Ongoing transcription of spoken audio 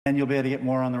and you'll be able to get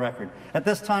more on the record. At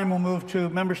this time, we'll move to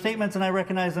member statements, and I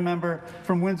recognize the member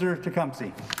from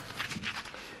Windsor-Tecumseh.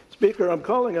 Speaker, I'm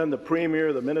calling on the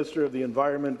Premier, the Minister of the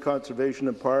Environment, Conservation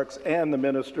and Parks, and the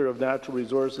Minister of Natural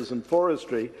Resources and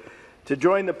Forestry to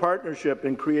join the partnership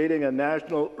in creating a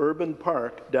national urban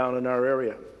park down in our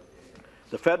area.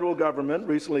 The federal government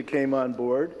recently came on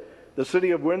board. The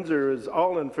City of Windsor is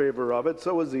all in favour of it,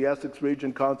 so is the Essex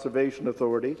Region Conservation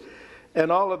Authority, and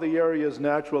all of the area's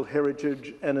natural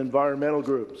heritage and environmental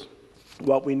groups.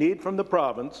 What we need from the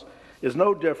province is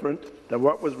no different than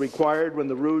what was required when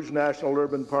the Rouge National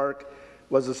Urban Park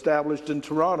was established in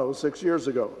Toronto 6 years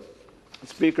ago.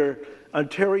 Speaker,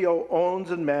 Ontario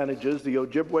owns and manages the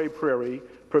Ojibwe Prairie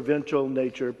Provincial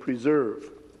Nature Preserve.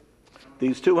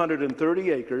 These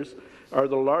 230 acres are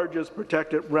the largest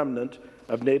protected remnant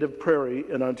of native prairie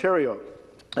in Ontario.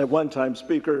 At one time,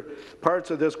 Speaker, parts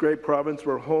of this great province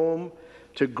were home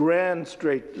to grand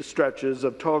stretches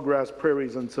of tallgrass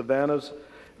prairies and savannas.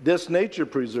 This nature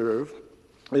preserve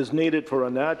is needed for a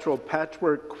natural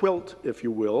patchwork quilt, if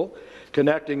you will,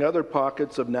 connecting other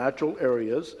pockets of natural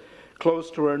areas close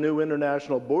to our new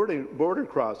international border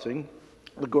crossing,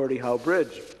 the Gordie Howe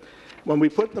Bridge. When we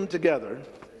put them together,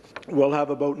 we'll have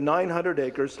about 900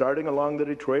 acres starting along the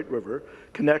Detroit River,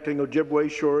 connecting Ojibwe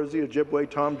Shores, the Ojibwe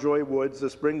Tom Joy Woods, the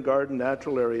Spring Garden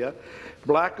Natural Area,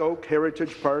 Black Oak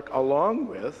Heritage Park, along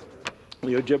with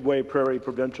the Ojibwe Prairie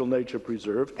Provincial Nature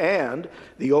Preserve, and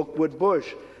the Oakwood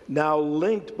Bush, now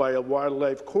linked by a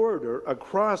wildlife corridor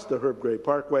across the Herb Gray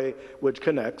Parkway, which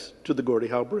connects to the Gordie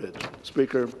Howe Bridge.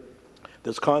 Speaker,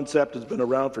 this concept has been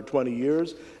around for 20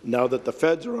 years. Now that the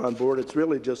feds are on board, it's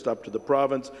really just up to the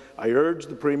province. I urge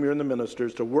the Premier and the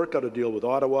ministers to work out a deal with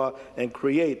Ottawa and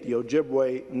create the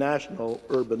Ojibwe National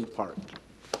Urban Park.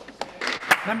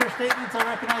 Member statements. I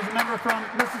recognize the member from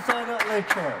Mississauga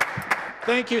Lakeshore.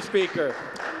 Thank you, Speaker.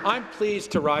 I'm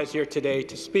pleased to rise here today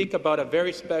to speak about a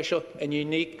very special and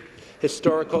unique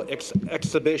historical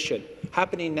exhibition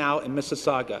happening now in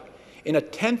Mississauga. In a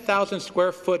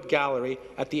 10,000-square-foot gallery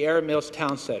at the Air Mills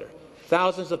Town Centre,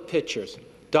 thousands of pictures,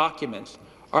 documents,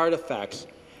 artifacts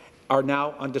are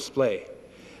now on display.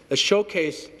 They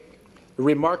showcase the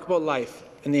remarkable life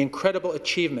and the incredible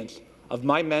achievements of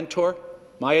my mentor,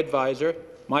 my advisor,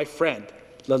 my friend,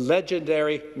 the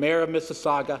legendary Mayor of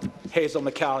Mississauga, Hazel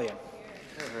McCallion.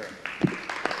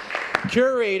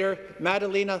 Curator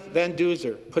Madalena Van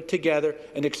Duzer put together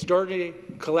an extraordinary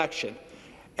collection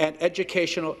and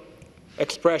educational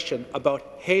expression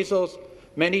about Hazel's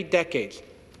many decades,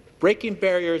 breaking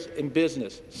barriers in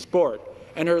business, sport,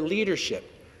 and her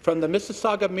leadership from the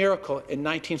Mississauga Miracle in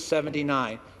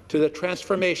 1979 to the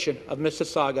transformation of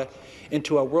Mississauga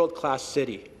into a world-class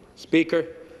city. Speaker,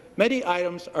 many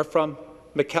items are from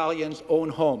McCallion's own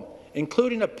home,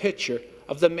 including a picture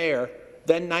of the mayor,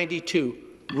 then 92,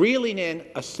 reeling in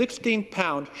a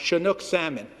 16-pound Chinook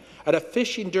salmon at a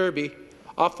fishing derby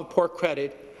off of Port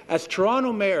Credit as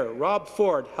Toronto Mayor Rob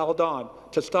Ford held on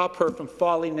to stop her from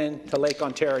falling into Lake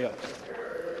Ontario.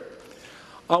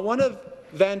 On one of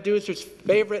Van Duzer's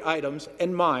favourite items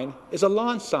and mine is a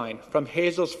lawn sign from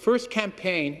Hazel's first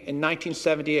campaign in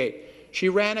 1978. She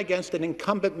ran against an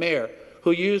incumbent mayor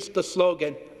who used the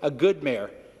slogan, "A good mayor."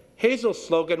 Hazel's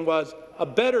slogan was, "A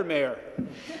better mayor."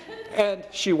 And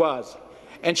she was.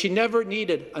 And she never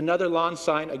needed another lawn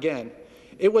sign again.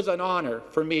 It was an honour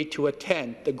for me to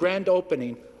attend the grand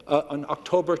opening on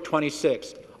October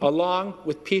 26th, along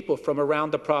with people from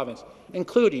around the province,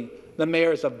 including the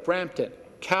mayors of Brampton,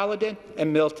 Caledon,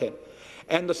 and Milton.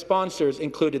 And the sponsors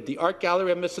included the Art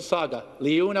Gallery of Mississauga,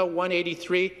 Leuna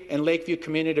 183, and Lakeview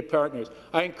Community Partners.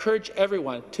 I encourage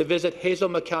everyone to visit Hazel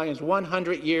McCallion's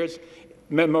 100 Years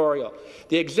Memorial.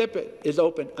 The exhibit is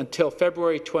open until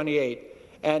February 28,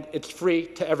 and it's free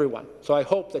to everyone. So I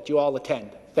hope that you all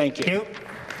attend. Thank you. Thank you.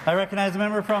 I recognize the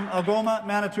member from Algoma,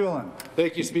 Manitoulin.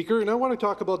 Thank you, Speaker. And I want to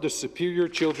talk about the Superior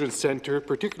Children's Centre,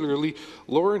 particularly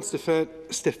Lauren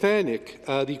Stefanik,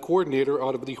 the coordinator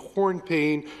out of the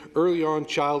Hornpain Early On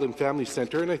Child and Family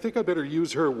Centre. And I think I better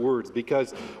use her words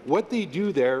because what they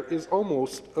do there is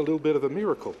almost a little bit of a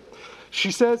miracle.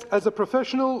 She says, as a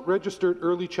professional registered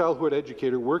early childhood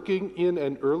educator working in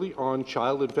an early on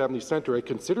child and family centre, I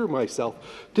consider myself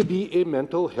to be a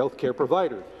mental health care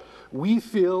provider. We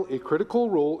fill a critical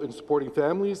role in supporting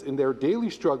families in their daily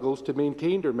struggles to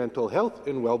maintain their mental health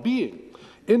and well-being.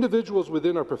 Individuals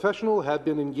within our professional have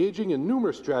been engaging in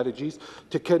numerous strategies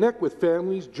to connect with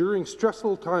families during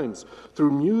stressful times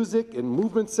through music and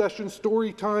movement sessions,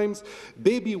 story times,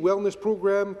 baby wellness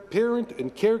program, parent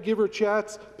and caregiver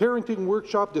chats, parenting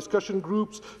workshop discussion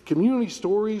groups, community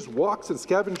stories, walks and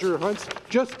scavenger hunts,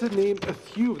 just to name a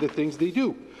few of the things they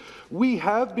do. We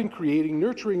have been creating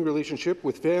nurturing relationship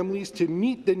with families to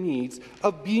meet the needs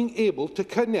of being able to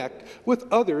connect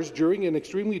with others during an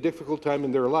extremely difficult time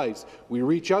in their lives. We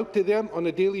reach out to them on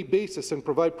a daily basis and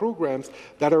provide programs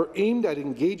that are aimed at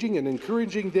engaging and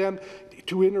encouraging them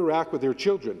to interact with their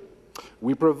children.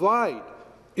 We provide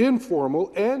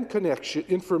informal and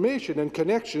information and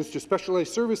connections to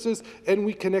specialized services, and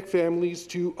we connect families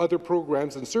to other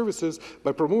programs and services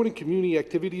by promoting community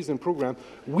activities and programs.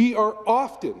 We are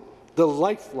often the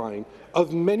lifeline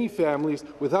of many families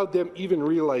without them even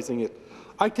realizing it.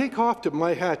 I take off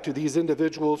my hat to these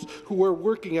individuals who are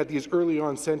working at these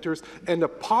early-on centres and the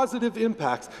positive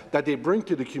impacts that they bring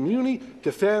to the community,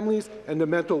 to families, and the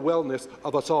mental wellness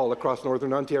of us all across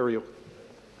Northern Ontario.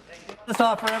 Just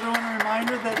offer everyone a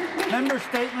reminder that member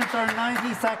statements are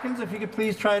 90 seconds. If you could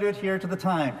please try to adhere to the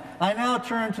time. I now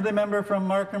turn to the member from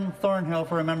Markham Thornhill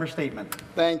for a member statement.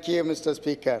 Thank you, Mr.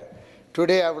 Speaker.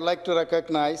 Today, I would like to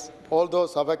recognize all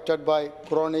those affected by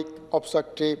chronic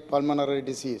obstructive pulmonary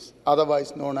disease,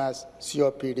 otherwise known as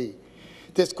COPD.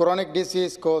 This chronic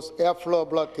disease causes airflow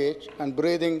blockage and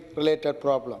breathing-related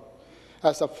problems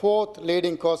as the fourth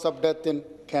leading cause of death in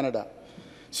Canada.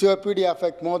 COPD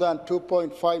affects more than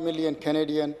 2.5 million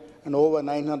Canadians and over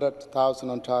 900,000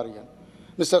 Ontarians.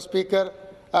 Mr. Speaker,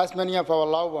 as many of our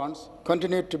loved ones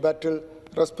continue to battle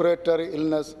respiratory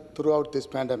illness throughout this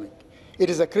pandemic, it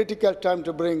is a critical time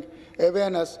to bring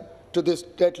awareness to this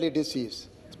deadly disease,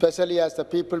 especially as the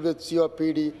people with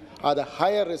COPD are the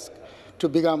higher risk to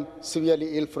become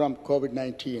severely ill from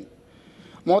COVID-19.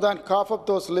 More than half of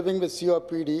those living with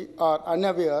COPD are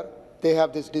unaware they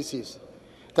have this disease.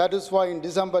 That is why in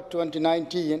December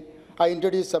 2019, I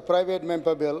introduced a private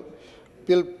member bill,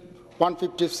 Bill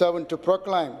 157, to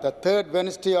proclaim the third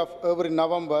Wednesday of every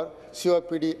November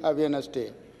COPD Awareness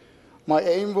Day. My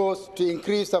aim was to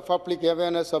increase the public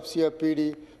awareness of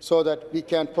COPD so that we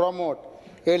can promote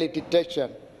early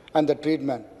detection and the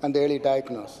treatment and the early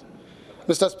diagnosis.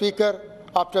 Mr. Speaker,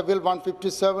 after Bill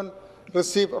 157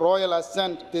 received royal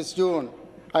assent this June,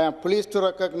 I am pleased to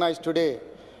recognize today,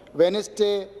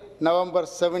 Wednesday, November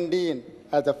 17,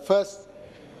 as the first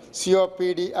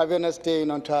COPD Awareness Day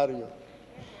in Ontario.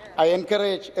 I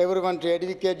encourage everyone to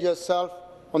educate yourself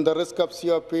on the risk of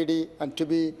COPD and to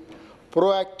be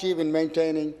proactive in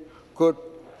maintaining good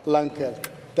lung health.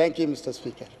 Thank you, Mr.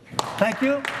 Speaker. Thank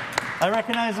you. I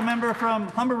recognize a member from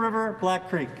Humber River, Black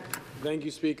Creek. Thank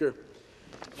you, Speaker.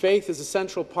 Faith is a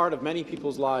central part of many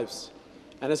people's lives,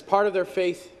 and as part of their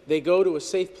faith, they go to a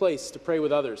safe place to pray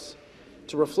with others,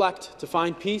 to reflect, to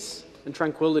find peace and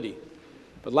tranquility.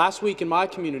 But last week in my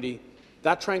community,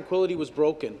 that tranquility was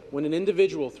broken when an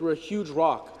individual threw a huge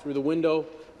rock through the window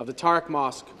of the Tarak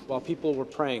Mosque while people were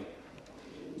praying.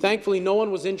 Thankfully, no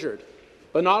one was injured,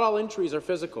 but not all injuries are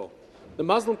physical. The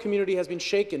Muslim community has been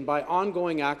shaken by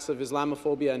ongoing acts of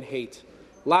Islamophobia and hate.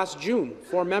 Last June,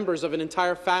 4 members of an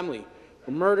entire family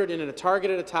were murdered in a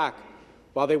targeted attack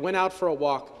while they went out for a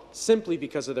walk simply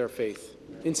because of their faith.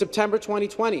 In September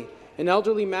 2020, an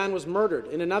elderly man was murdered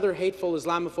in another hateful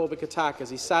Islamophobic attack as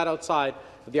he sat outside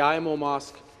of the IMO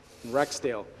Mosque in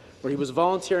Rexdale, where he was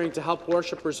volunteering to help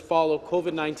worshippers follow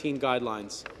COVID-19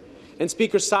 guidelines. And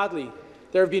Speaker, sadly,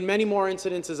 there have been many more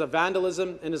incidences of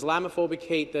vandalism and Islamophobic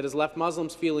hate that has left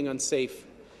Muslims feeling unsafe.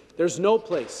 There's no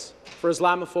place for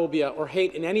Islamophobia or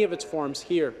hate in any of its forms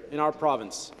here in our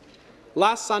province.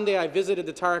 Last Sunday, I visited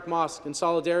the Tarak Mosque in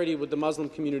solidarity with the Muslim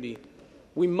community.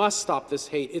 We must stop this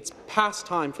hate. It's past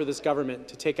time for this government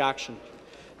to take action.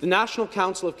 The National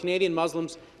Council of Canadian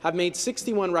Muslims have made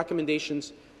 61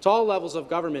 recommendations to all levels of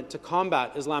government to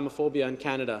combat Islamophobia in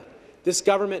Canada. This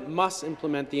government must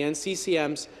implement the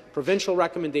NCCM's provincial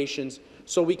recommendations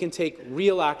so we can take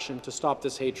real action to stop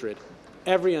this hatred.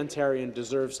 Every Ontarian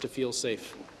deserves to feel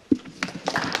safe.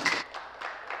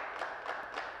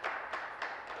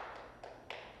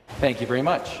 Thank you very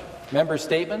much. Member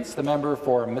statements. The member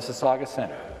for Mississauga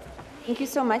Centre. Thank you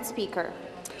so much, Speaker.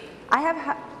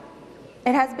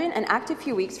 It has been an active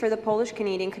few weeks for the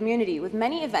Polish-Canadian community, with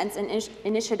many events and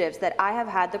initiatives that I have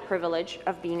had the privilege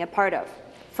of being a part of.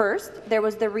 First, there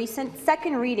was the recent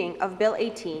second reading of Bill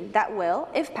 18 that will,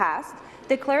 if passed,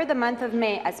 declare the month of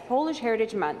May as Polish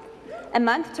Heritage Month, a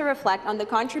month to reflect on the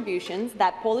contributions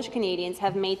that Polish Canadians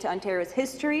have made to Ontario's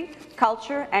history,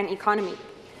 culture and economy.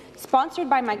 Sponsored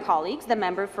by my colleagues, the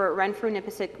member for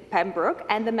Renfrew-Nipissing-Pembroke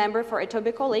and the member for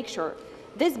Etobicoke Lakeshore,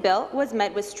 this bill was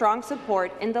met with strong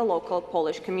support in the local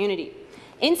Polish community.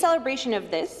 In celebration of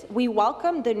this, we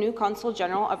welcomed the new Consul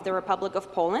General of the Republic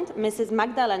of Poland, Mrs.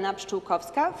 Magdalena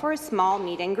Pszczółkowska, for a small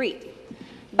meet and greet.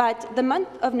 But the month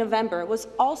of November was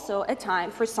also a time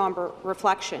for somber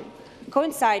reflection.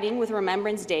 Coinciding with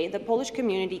Remembrance Day, the Polish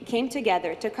community came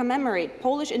together to commemorate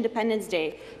Polish Independence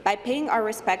Day by paying our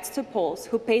respects to Poles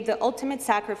who paid the ultimate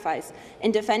sacrifice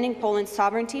in defending Poland's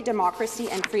sovereignty, democracy,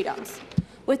 and freedoms.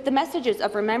 With the messages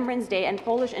of Remembrance Day and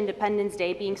Polish Independence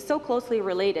Day being so closely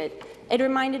related, it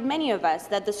reminded many of us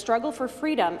that the struggle for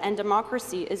freedom and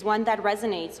democracy is one that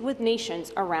resonates with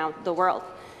nations around the world.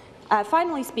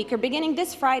 Finally, Speaker, beginning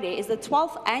this Friday is the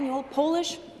 12th annual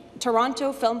Polish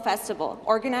Toronto Film Festival.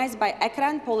 Organized by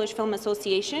Ekran Polish Film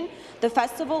Association, the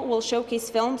festival will showcase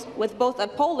films with both a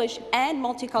Polish and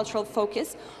multicultural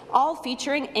focus, all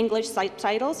featuring English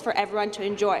subtitles for everyone to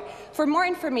enjoy. For more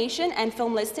information and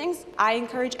film listings, I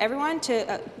encourage everyone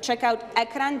to check out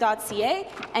ekran.ca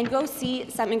and go see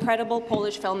some incredible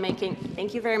Polish filmmaking.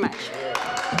 Thank you very much.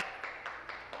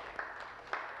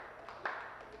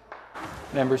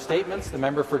 Member Statements. The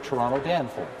member for Toronto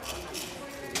Danforth.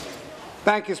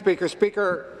 Thank you, Speaker.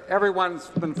 Speaker, everyone's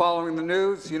been following the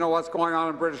news. You know what's going on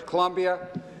in British Columbia.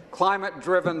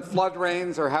 Climate-driven flood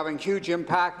rains are having huge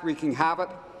impact, wreaking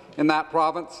havoc in that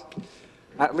province.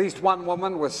 At least one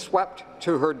woman was swept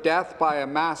to her death by a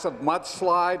massive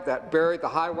mudslide that buried the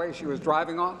highway she was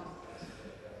driving on.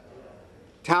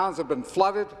 Towns have been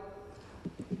flooded.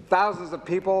 Thousands of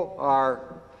people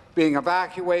are being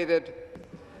evacuated.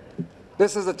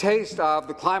 This is a taste of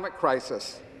the climate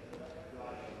crisis,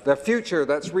 the future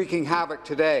that's wreaking havoc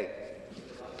today.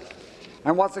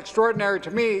 And what's extraordinary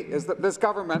to me is that this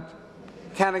government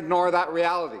can't ignore that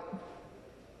reality.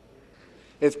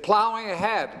 It's plowing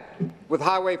ahead with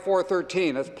Highway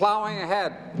 413. It's plowing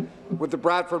ahead with the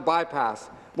Bradford bypass,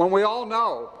 when we all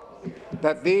know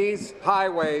that these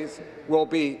highways will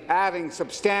be adding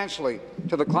substantially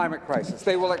to the climate crisis.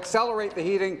 They will accelerate the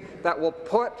heating that will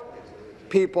put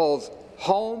people's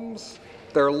homes,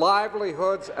 their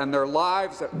livelihoods and their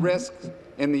lives at risk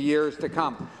in the years to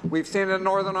come. We've seen in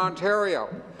Northern Ontario,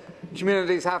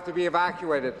 communities have to be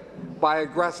evacuated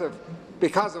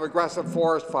because of aggressive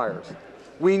forest fires.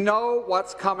 We know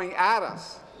what's coming at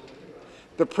us.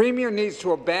 The Premier needs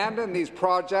to abandon these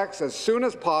projects as soon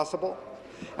as possible,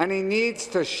 and he needs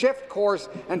to shift course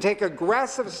and take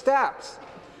aggressive steps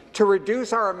to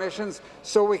reduce our emissions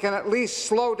so we can at least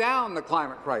slow down the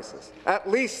climate crisis, at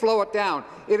least slow it down.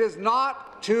 It is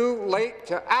not too late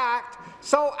to act,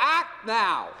 so act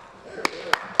now.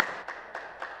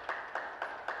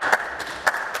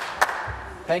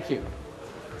 Thank you.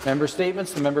 Member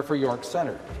Statements. The member for York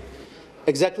Centre.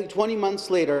 Exactly 20 months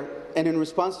later, and in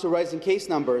response to rising case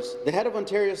numbers, the head of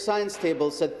Ontario's science table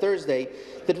said Thursday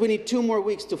that we need 2 more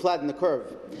weeks to flatten the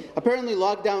curve. Apparently,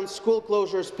 lockdowns, school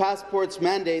closures, passports,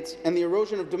 mandates, and the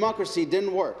erosion of democracy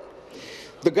didn't work.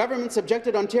 The government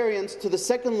subjected Ontarians to the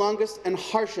second longest and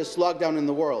harshest lockdown in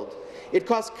the world. It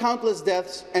caused countless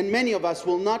deaths, and many of us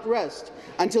will not rest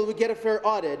until we get a fair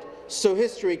audit so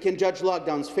history can judge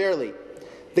lockdowns fairly.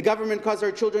 The government caused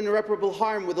our children irreparable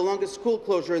harm with the longest school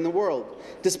closure in the world,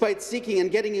 despite seeking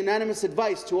and getting unanimous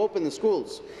advice to open the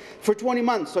schools. For 20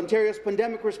 months, Ontario's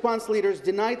pandemic response leaders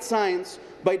denied science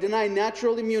by denying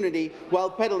natural immunity while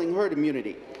peddling herd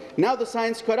immunity. Now the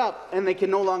science caught up, and they can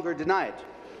no longer deny it.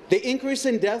 The increase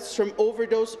in deaths from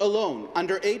overdose alone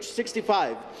under age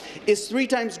 65 is 3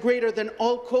 times greater than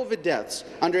all COVID deaths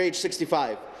under age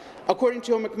 65. According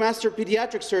to a McMaster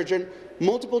pediatric surgeon,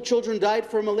 multiple children died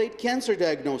from a late cancer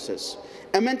diagnosis.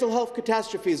 A mental health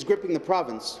catastrophe is gripping the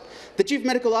province. The chief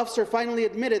medical officer finally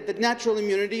admitted that natural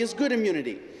immunity is good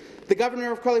immunity. The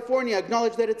governor of California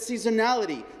acknowledged that it's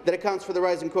seasonality that accounts for the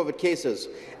rise in COVID cases.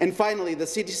 And finally, the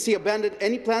CDC abandoned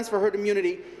any plans for herd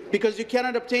immunity because you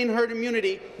cannot obtain herd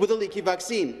immunity with a leaky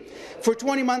vaccine. For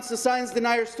 20 months, the science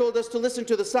deniers told us to listen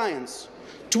to the science.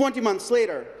 20 months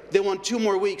later, they want 2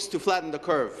 more weeks to flatten the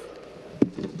curve.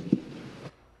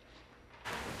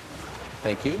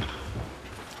 Thank you.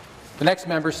 The next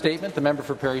member statement, the member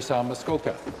for Parry Sound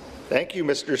Muskoka. Thank you,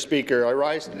 Mr. Speaker. I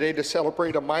rise today to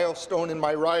celebrate a milestone in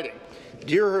my riding.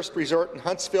 Deerhurst Resort in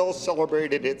Huntsville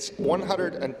celebrated its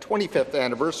 125th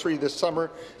anniversary this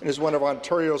summer and is one of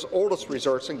Ontario's oldest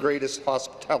resorts and greatest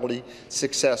hospitality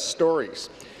success stories.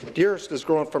 Deerhurst has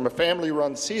grown from a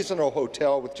family-run seasonal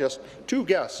hotel with just 2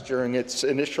 guests during its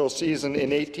initial season in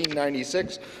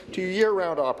 1896 to a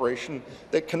year-round operation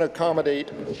that can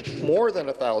accommodate more than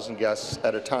 1,000 guests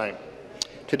at a time.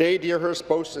 Today, Deerhurst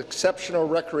boasts exceptional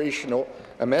recreational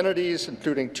amenities,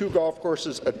 including 2 golf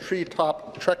courses, a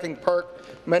treetop trekking park,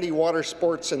 many water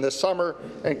sports in the summer,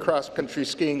 and cross-country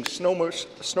skiing,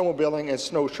 snowmobiling, and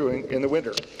snowshoeing in the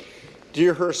winter.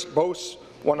 Deerhurst boasts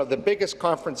one of the biggest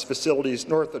conference facilities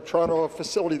north of Toronto, a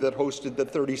facility that hosted the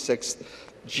 36th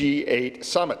G8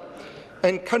 Summit.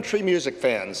 And country music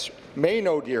fans, may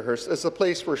know Deerhurst as the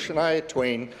place where Shania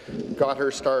Twain got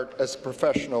her start as a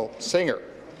professional singer.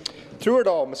 Through it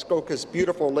all, Muskoka's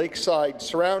beautiful lakeside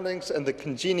surroundings and the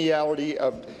congeniality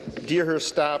of Deerhurst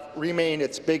staff remain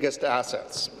its biggest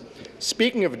assets.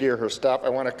 Speaking of Deerhurst staff, I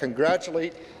want to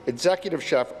congratulate Executive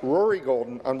Chef Rory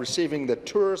Golden on receiving the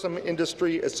Tourism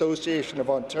Industry Association of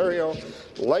Ontario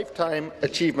Lifetime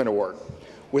Achievement Award.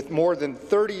 With more than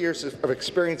 30 years of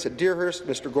experience at Deerhurst,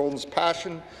 Mr. Golden's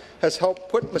passion has helped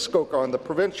put Muskoka on the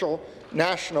provincial,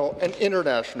 national and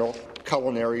international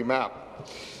culinary map.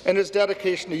 And his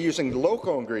dedication to using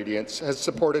local ingredients has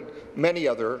supported many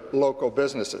other local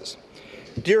businesses.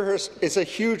 Deerhurst is a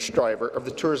huge driver of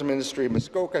the tourism industry in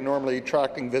Muskoka, normally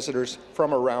attracting visitors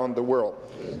from around the world.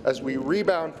 As we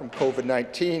rebound from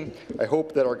COVID-19, I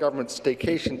hope that our government's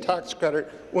staycation tax credit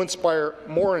will inspire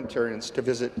more Ontarians to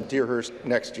visit Deerhurst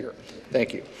next year.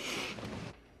 Thank you.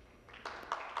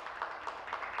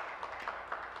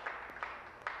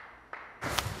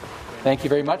 Thank you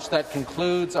very much. That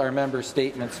concludes our member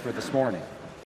statements for this morning.